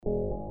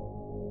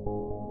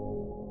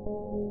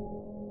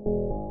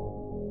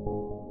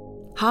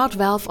Heart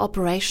valve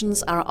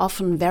operations are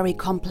often very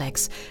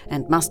complex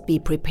and must be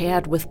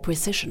prepared with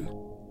precision.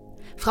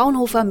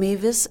 Fraunhofer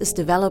Mewis is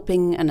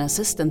developing an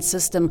assistance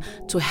system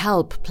to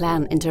help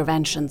plan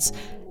interventions,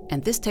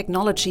 and this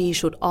technology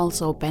should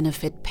also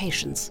benefit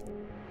patients.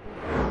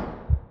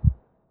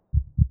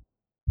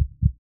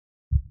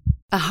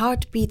 A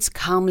heart beats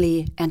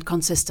calmly and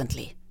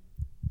consistently.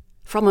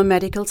 From a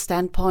medical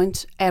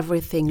standpoint,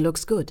 everything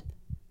looks good.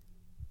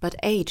 But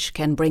age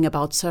can bring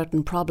about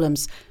certain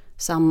problems,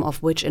 some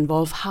of which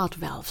involve heart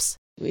valves.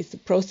 With the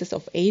process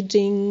of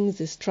aging,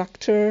 the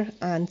structure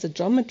and the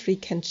geometry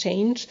can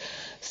change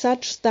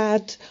such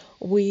that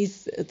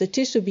with the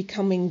tissue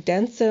becoming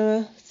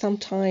denser,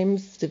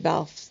 sometimes the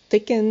valve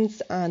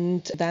thickens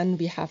and then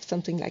we have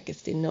something like a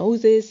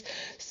stenosis,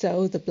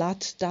 so the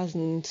blood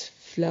doesn't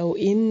flow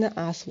in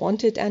as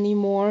wanted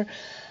anymore.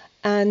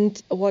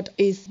 And what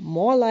is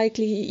more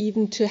likely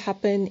even to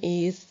happen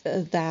is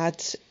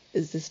that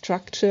the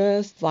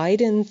structure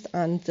widens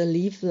and the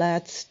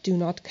leaflets do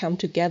not come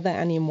together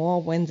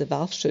anymore when the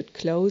valve should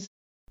close.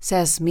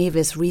 Says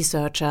Mewis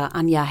researcher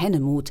Anja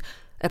Hennemuth,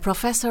 a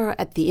professor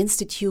at the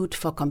Institute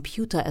for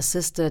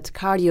Computer-Assisted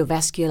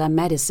Cardiovascular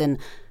Medicine,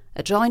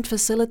 a joint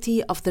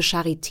facility of the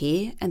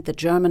Charité and the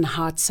German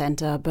Heart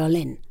Center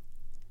Berlin.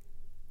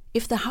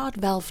 If the heart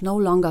valve no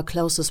longer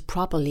closes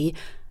properly,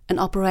 an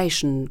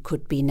operation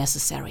could be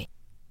necessary.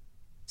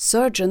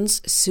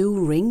 Surgeons sew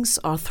rings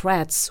or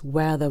threads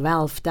where the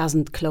valve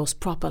doesn't close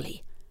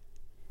properly.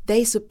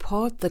 They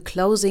support the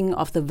closing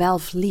of the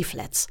valve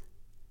leaflets.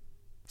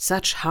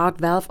 Such heart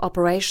valve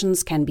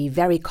operations can be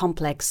very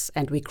complex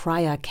and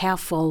require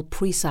careful,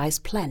 precise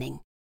planning.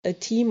 A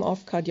team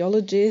of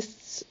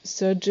cardiologists,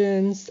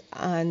 surgeons,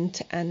 and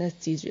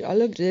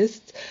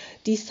anesthesiologists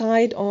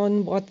decide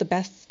on what the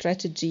best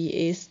strategy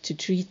is to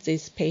treat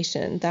this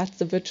patient. That's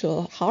the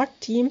virtual heart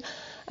team,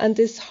 and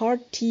this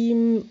heart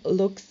team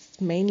looks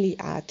mainly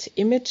at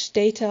image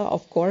data,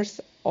 of course,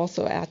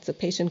 also at the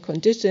patient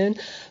condition,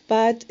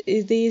 but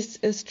this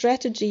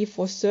strategy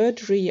for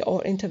surgery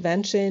or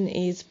intervention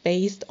is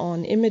based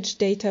on image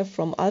data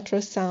from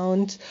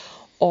ultrasound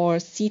or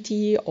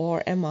CT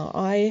or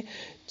MRI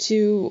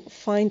to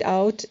find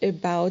out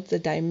about the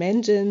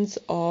dimensions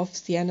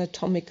of the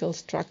anatomical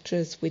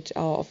structures which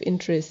are of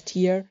interest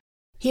here.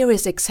 Here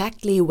is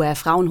exactly where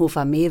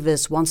Fraunhofer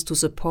Mewis wants to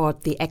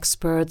support the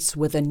experts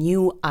with a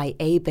new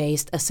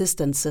IA-based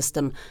assistance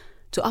system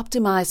to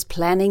optimize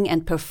planning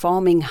and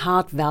performing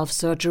heart valve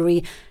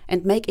surgery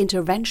and make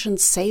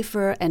interventions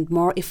safer and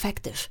more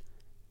effective.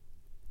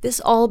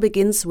 This all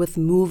begins with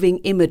moving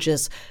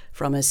images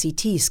from a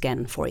CT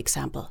scan, for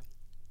example.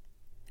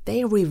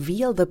 They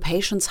reveal the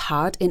patient's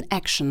heart in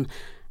action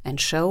and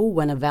show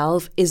when a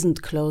valve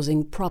isn't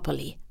closing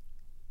properly.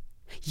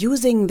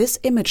 Using this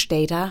image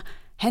data,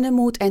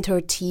 Hennemuth and her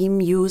team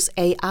use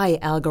AI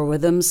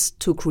algorithms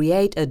to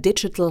create a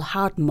digital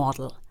heart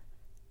model.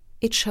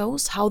 It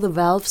shows how the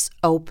valves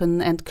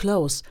open and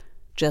close,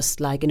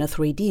 just like in a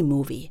 3D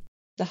movie.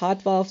 The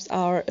heart valves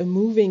are a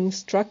moving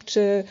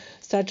structure,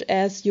 such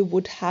as you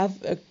would have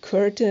a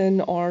curtain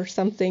or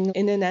something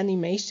in an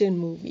animation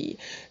movie.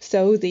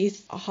 So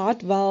this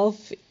heart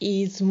valve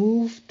is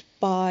moved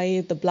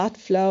by the blood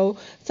flow,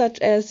 such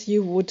as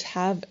you would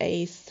have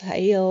a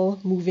sail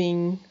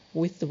moving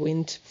with the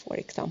wind, for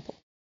example.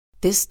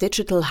 This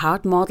digital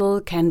heart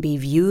model can be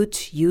viewed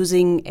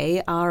using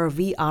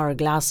AR/VR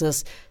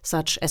glasses,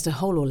 such as a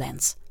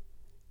HoloLens.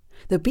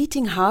 The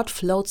beating heart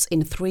floats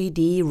in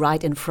 3D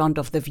right in front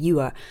of the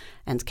viewer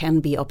and can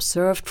be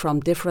observed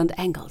from different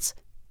angles.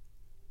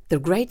 The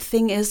great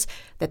thing is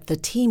that the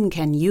team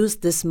can use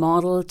this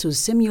model to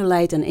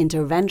simulate an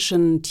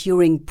intervention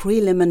during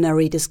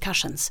preliminary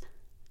discussions.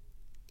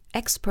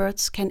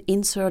 Experts can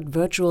insert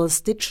virtual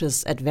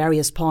stitches at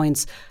various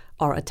points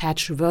or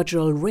attach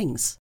virtual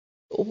rings.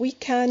 We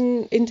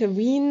can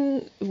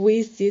intervene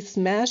with this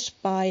mesh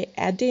by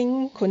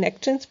adding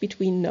connections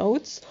between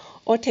nodes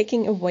or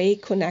taking away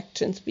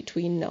connections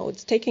between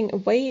nodes. Taking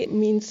away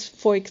means,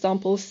 for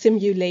example,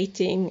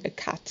 simulating a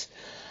cut.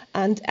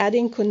 And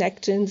adding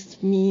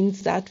connections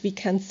means that we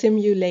can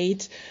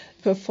simulate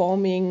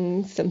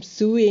performing some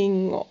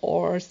sewing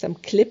or some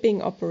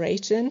clipping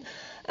operation.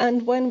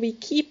 And when we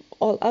keep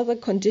all other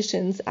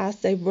conditions as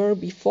they were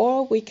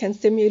before, we can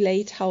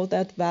simulate how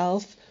that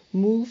valve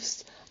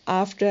moves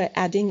after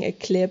adding a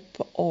clip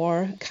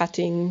or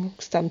cutting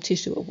some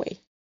tissue away.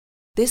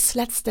 This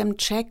lets them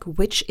check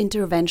which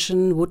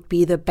intervention would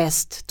be the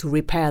best to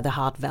repair the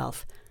heart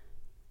valve.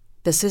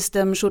 The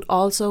system should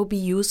also be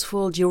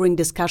useful during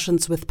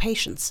discussions with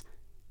patients.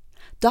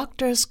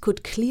 Doctors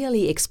could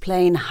clearly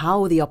explain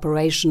how the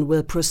operation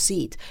will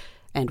proceed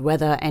and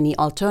whether any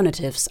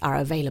alternatives are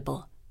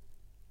available.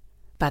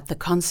 But the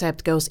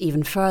concept goes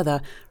even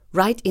further,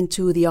 right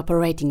into the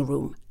operating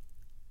room.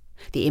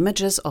 The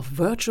images of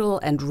virtual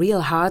and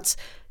real hearts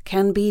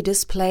can be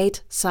displayed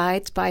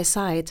side by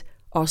side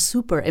or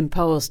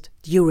superimposed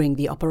during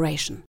the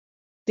operation.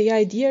 The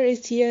idea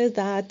is here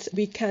that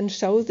we can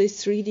show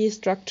this 3D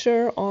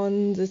structure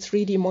on the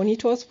 3D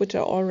monitors, which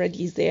are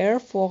already there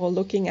for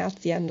looking at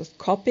the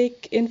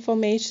endoscopic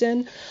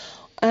information.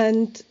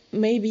 and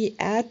maybe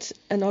add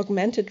an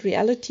augmented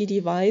reality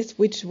device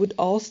which would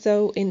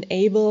also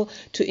enable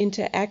to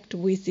interact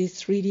with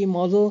this 3D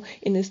model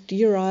in a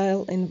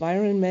sterile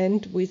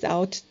environment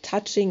without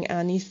touching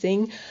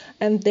anything,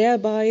 and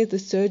thereby the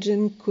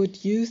surgeon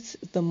could use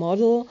the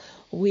model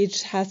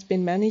which has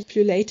been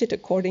manipulated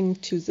according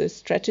to the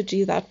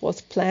strategy that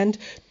was planned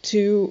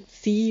to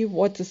see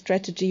what the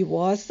strategy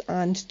was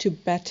and to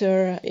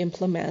better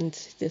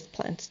implement this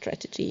planned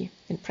strategy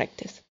in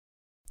practice.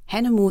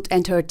 Hennemuth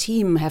and her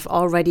team have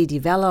already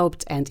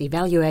developed and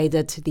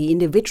evaluated the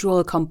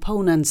individual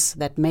components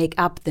that make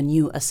up the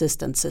new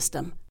assistant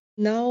system.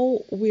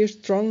 Now we're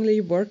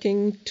strongly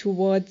working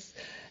towards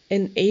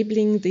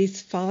enabling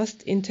this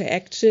fast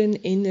interaction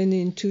in an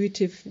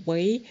intuitive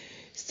way,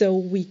 so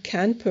we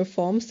can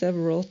perform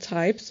several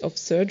types of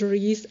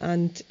surgeries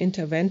and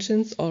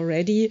interventions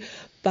already,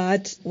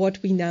 but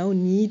what we now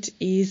need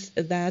is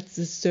that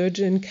the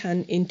surgeon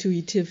can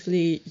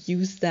intuitively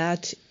use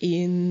that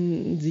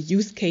in the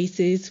use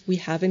cases we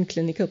have in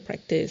clinical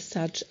practice,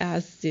 such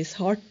as this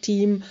heart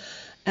team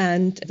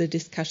and the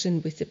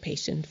discussion with the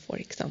patient, for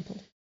example.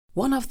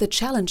 One of the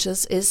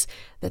challenges is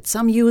that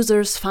some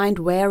users find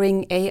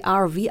wearing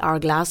AR/VR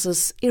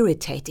glasses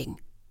irritating.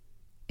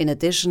 In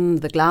addition,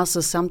 the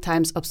glasses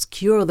sometimes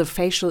obscure the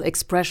facial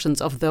expressions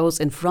of those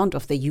in front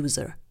of the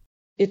user.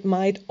 It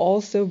might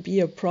also be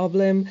a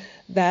problem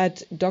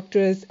that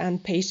doctors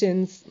and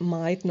patients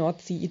might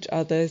not see each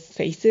other's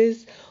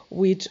faces,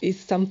 which is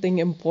something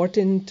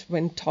important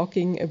when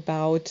talking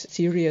about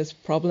serious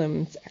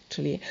problems,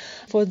 actually.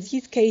 For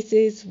these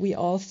cases, we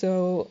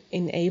also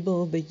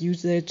enable the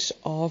usage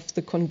of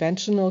the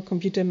conventional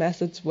computer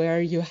methods where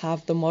you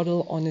have the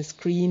model on a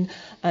screen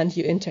and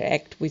you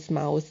interact with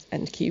mouse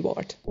and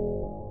keyboard.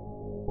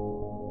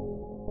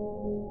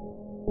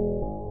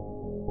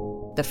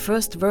 The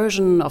first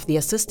version of the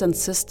assistant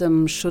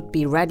system should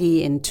be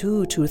ready in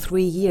 2 to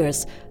 3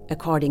 years,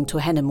 according to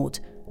Hennemuth.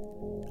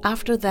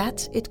 After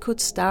that, it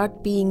could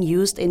start being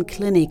used in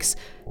clinics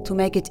to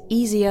make it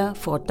easier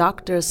for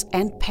doctors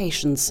and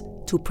patients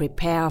to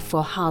prepare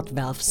for heart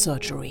valve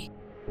surgery.